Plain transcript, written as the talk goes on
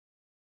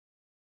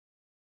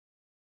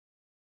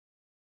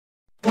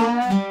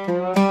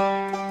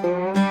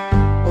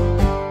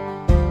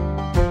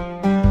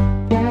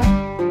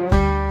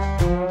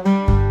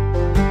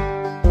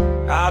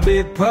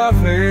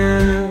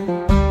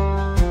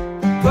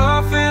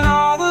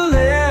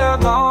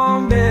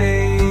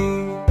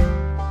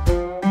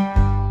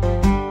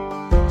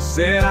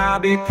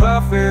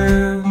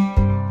puffin',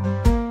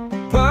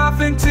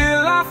 puffin'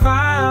 till I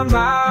find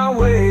my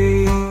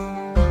way.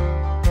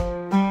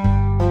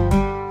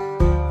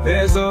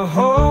 There's a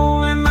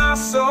hole in my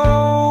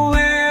soul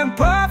and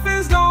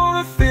puffin's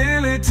gonna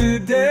fill it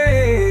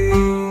today.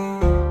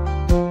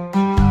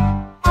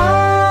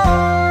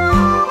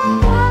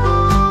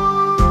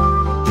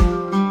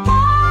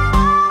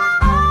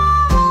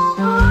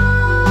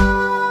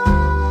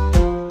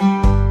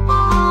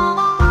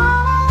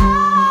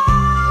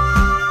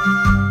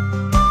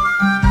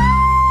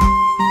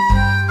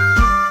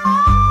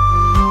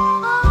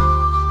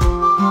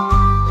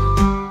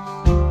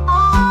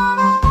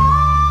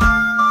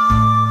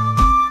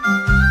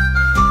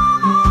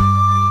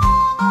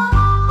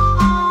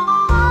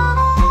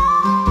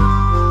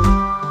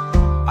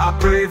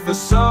 Pray for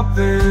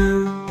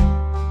something,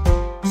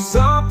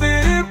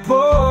 something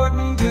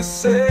important to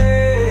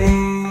say.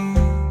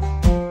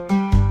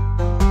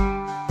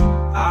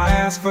 I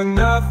ask for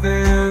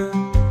nothing,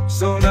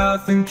 so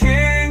nothing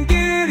can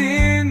get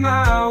in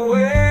my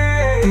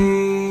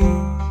way.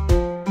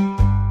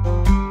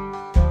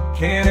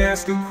 Can't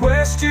ask a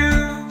question,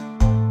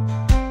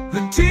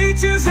 the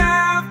teachers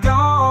have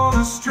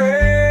gone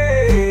astray.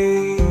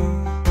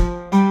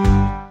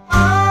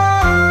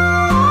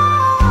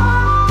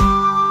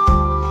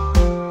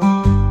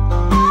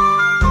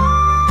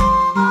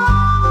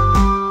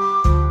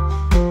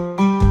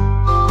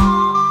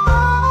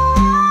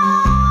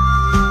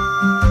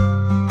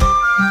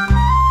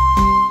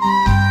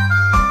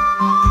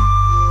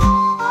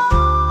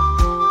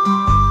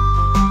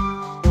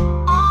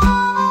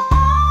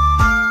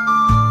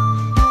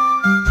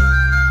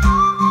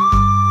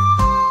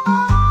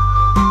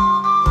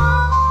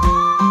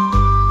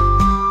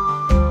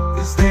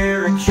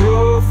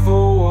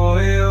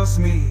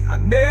 I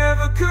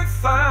never could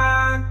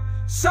find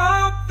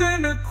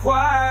something to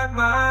quiet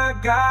my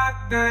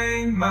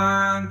goddamn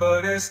mind.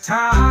 But as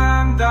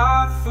time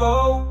doth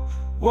flow,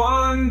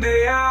 one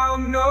day I'll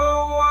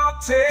know. I'll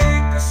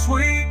take a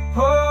sweet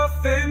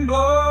puff and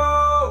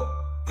blow.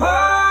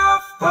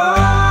 Puff,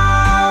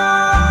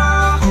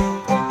 puff,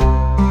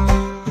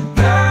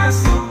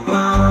 that's the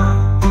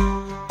blind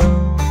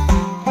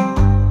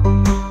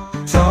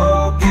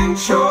toke and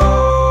choke.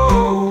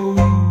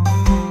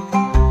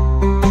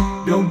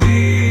 Don't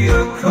be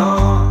a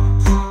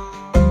cunt,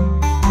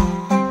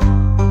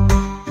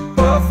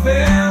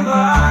 puffin'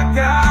 like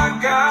I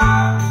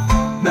got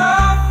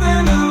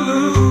nothing to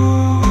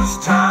lose.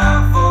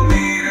 Time for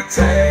me to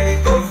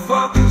take a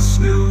fucking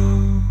snooze.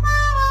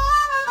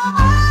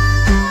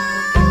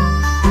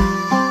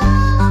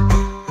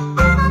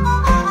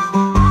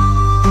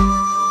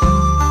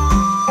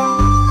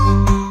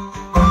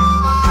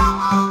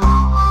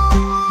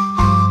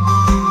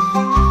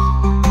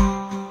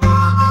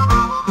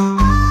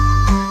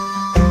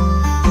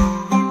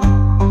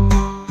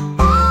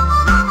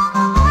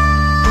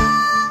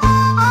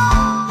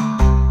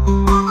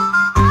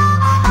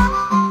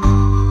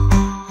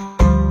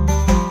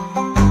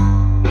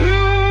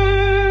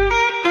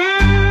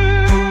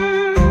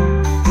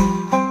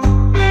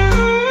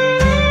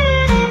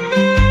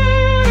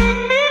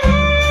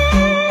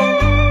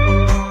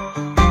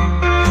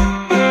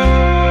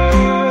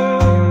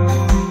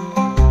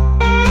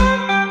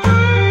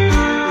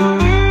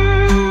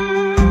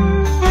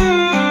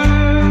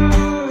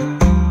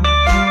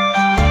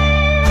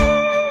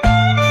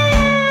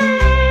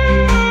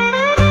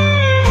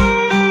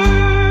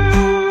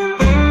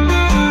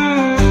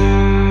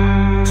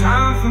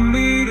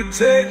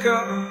 Take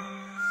up,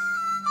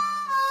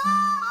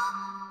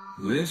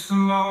 listen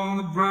along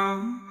the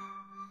ground.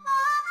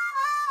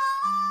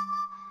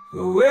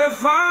 So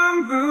if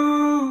I'm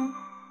through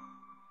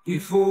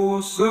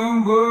before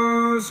some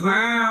words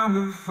round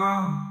and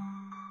found,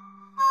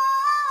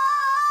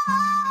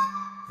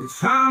 it's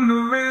time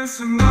to rinse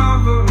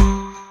another.